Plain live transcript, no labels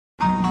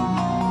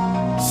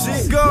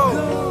go.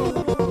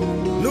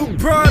 New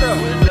Prada.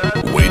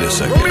 Wait a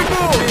second.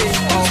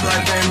 All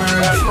black gamer,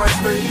 that's my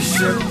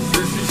spaceship.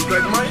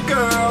 Disrespect my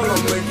girl,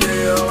 I'm making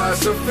your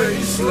ass a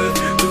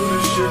facelift. Do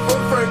this shit for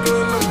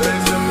Franklin and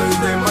Benjamin,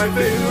 they my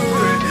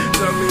favorite.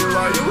 Tell me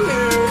why you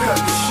here, cut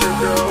this shit,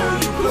 girl, who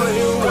you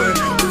playing with?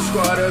 The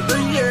squad of the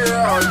year,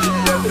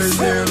 RGF is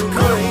here to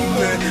claim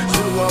it.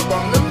 So up,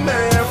 I'm the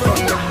man from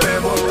the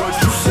band, but what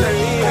you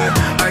saying?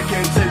 I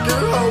can't take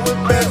your hoe with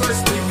bags, let's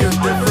speak a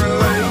different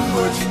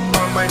language.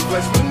 I might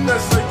flex my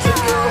nuts like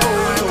take your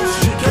hoe when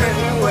she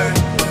came with.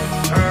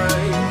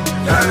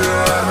 Have you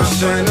ever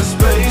seen a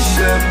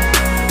spaceship?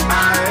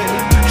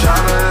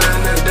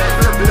 Traveling to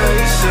different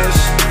places.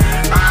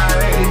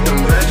 The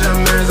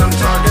Benjamins, I'm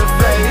talking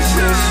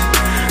faces.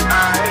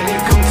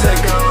 Come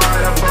take a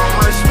ride up on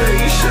my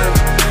spaceship.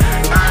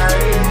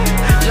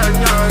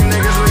 Young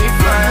niggas, we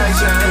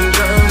flexin'.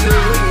 Jersey,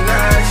 we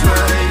next,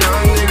 man.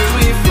 Young niggas,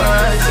 we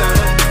flexin'.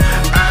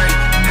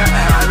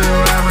 Have you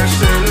ever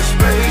seen a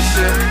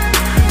spaceship?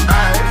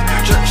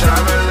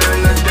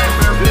 Traveling to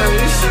different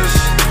places.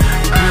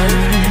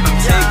 I'm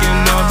taking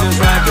off just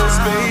like a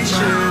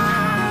spaceship.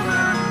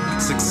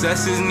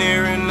 Success is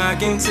near and I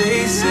can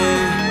taste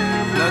it.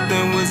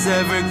 Nothing was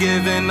ever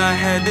given, I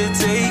had to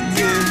take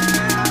it.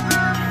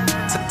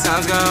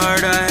 Times got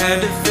hard, I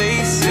had to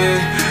face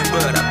it.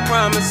 But I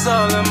promise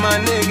all of my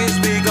niggas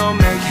we gon'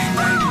 make it.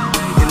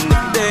 And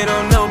if they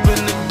don't open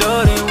the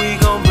door, then we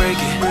gon' break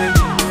it.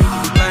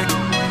 Like,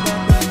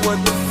 what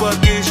the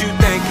fuck is you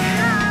thinking?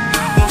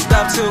 Won't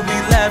stop till we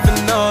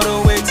laughing all the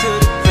way to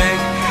the bank.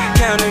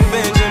 Counting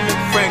Benjamin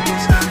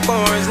Franklins,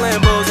 foreigns,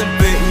 Lambos, and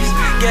Bentleys.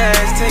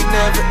 Gas tank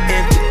never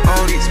empty.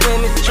 All these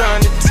women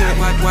trying to tempt.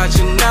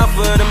 Watching out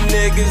for them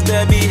niggas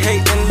that be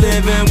hating,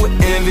 living with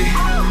envy.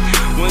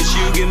 Once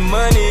you get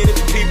money, the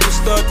people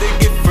start to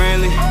get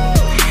friendly.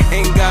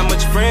 Ain't got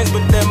much friends,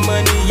 but that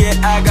money, yeah,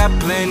 I got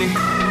plenty.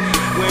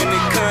 When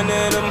it come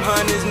to them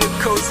hundreds,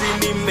 Nicole see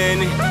me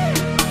many.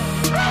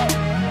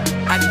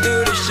 I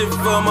do this shit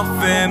for my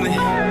family.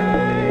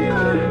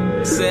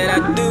 Said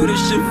I do this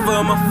shit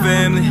for my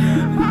family.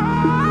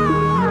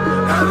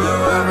 Have you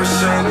ever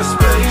seen a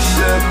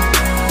spaceship?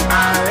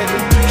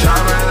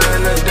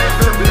 Traveling to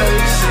different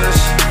places.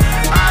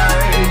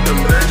 The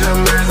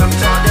Benjamins, I'm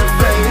talking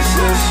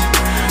faces.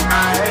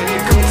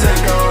 Come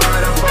take a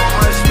ride up on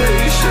my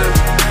spaceship.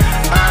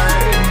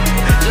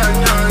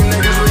 Young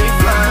niggas, we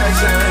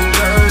flexin'.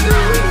 Jersey,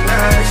 we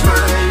next,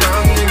 man.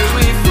 Young niggas,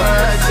 we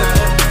flexin'.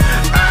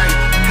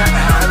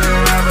 Have you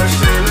ever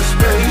seen a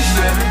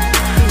spaceship?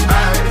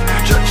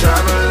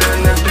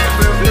 Traveling to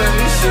different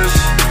places.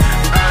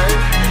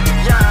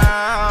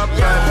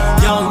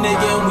 Young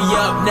nigga, we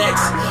up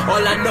next.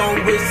 All I know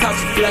is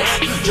house flex.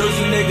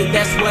 Jersey nigga,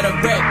 that's what I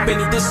rap.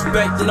 Any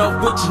disrespecting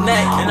off with your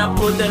neck. And I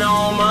put that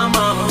on my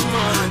mama.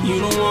 You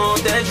don't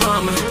want that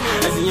drama.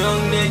 As a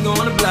young nigga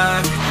on the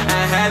block,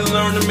 I had to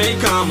learn to make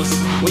commas.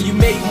 When you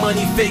make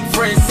money, fake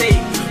friends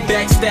hate.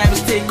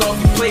 Backstabbers take off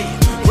your plate.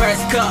 Grass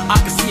cut, I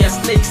can see our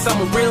snakes.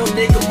 I'm a real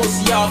nigga,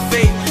 most of y'all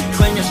fake.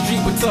 Claim your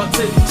street, but talk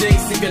to the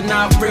Jakes. If you're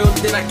not real,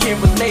 then I can't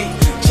relate.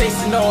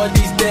 Chasing all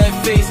these dead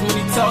faces. When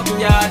you talking,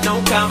 y'all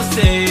don't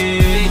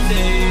conversate.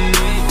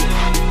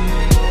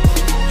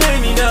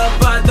 Hang it up,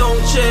 I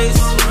don't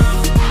chase.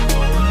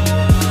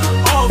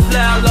 All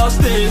fly,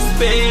 lost in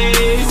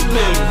space,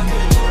 living.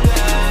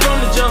 From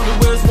the jungle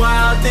where it's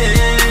wild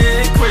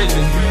and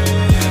crazy.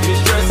 Been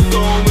stressing,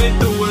 going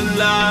through a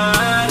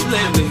lot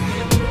lately.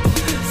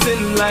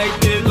 Sitting like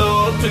this,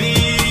 Lord,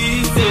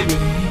 please save me.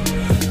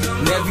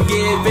 Never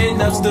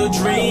giving up, still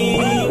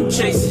dream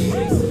chasing.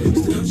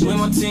 With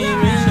my team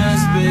in that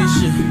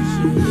spaceship,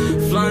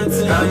 flying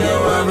to have you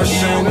ever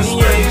seen a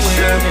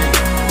spaceship?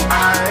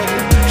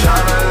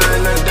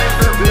 Traveling to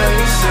different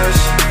places.